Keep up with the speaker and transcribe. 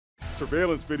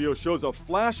surveillance video shows a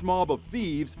flash mob of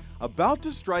thieves about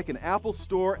to strike an Apple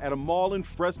store at a mall in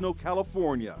Fresno,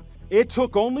 California. It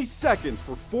took only seconds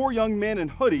for 4 young men in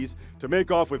hoodies to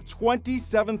make off with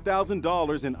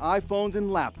 $27,000 in iPhones and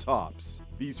laptops.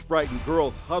 These frightened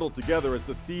girls huddled together as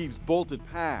the thieves bolted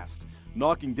past,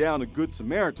 knocking down a Good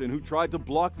Samaritan who tried to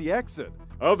block the exit.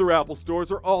 Other Apple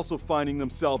stores are also finding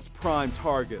themselves prime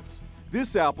targets.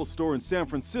 This Apple store in San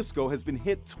Francisco has been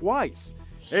hit twice.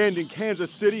 And in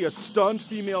Kansas City, a stunned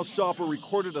female shopper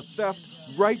recorded a theft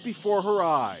right before her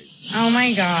eyes. Oh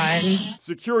my God.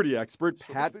 Security expert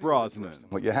Pat Brosnan.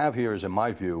 What you have here is, in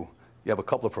my view, you have a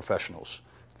couple of professionals.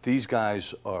 These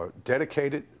guys are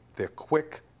dedicated, they're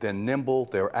quick, they're nimble,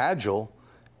 they're agile,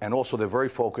 and also they're very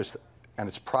focused, and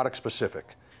it's product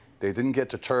specific. They didn't get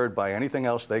deterred by anything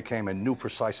else. They came and knew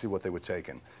precisely what they were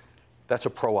taking. That's a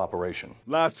pro operation.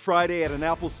 Last Friday at an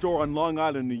Apple store on Long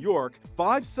Island, New York,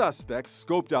 5 suspects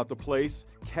scoped out the place,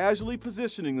 casually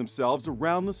positioning themselves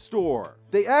around the store.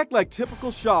 They act like typical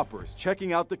shoppers,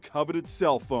 checking out the coveted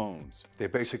cell phones. They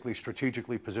basically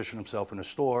strategically position themselves in a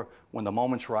store. When the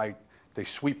moment's right, they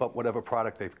sweep up whatever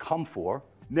product they've come for.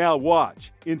 Now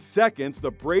watch. In seconds,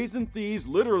 the brazen thieves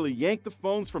literally yank the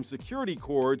phones from security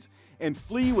cords and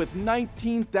flee with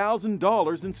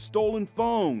 $19,000 in stolen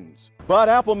phones. But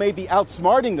Apple may be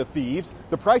outsmarting the thieves.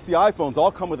 The pricey iPhones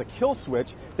all come with a kill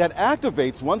switch that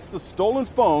activates once the stolen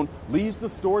phone leaves the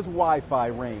store's Wi-Fi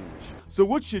range. So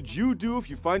what should you do if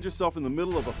you find yourself in the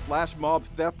middle of a flash mob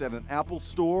theft at an Apple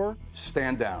store?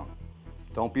 Stand down.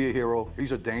 Don't be a hero.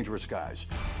 These are dangerous guys.